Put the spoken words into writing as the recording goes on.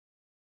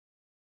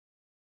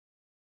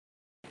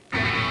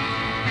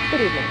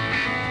Good evening.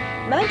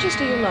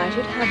 Manchester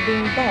United have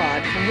been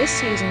barred from this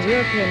season's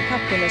European Cup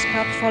Winners'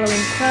 Cup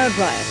following crowd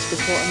riots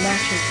before a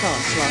match in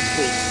France last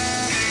week.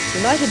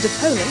 United's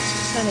opponents,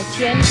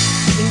 Saint-Etienne,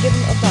 have been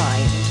given a bye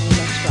until the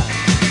next round.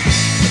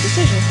 The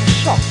decision has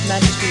shocked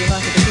Manchester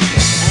United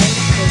officials and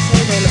they say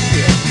they'll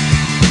appeal.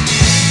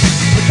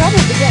 The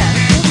trouble began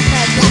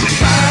 45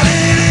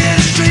 minutes ago.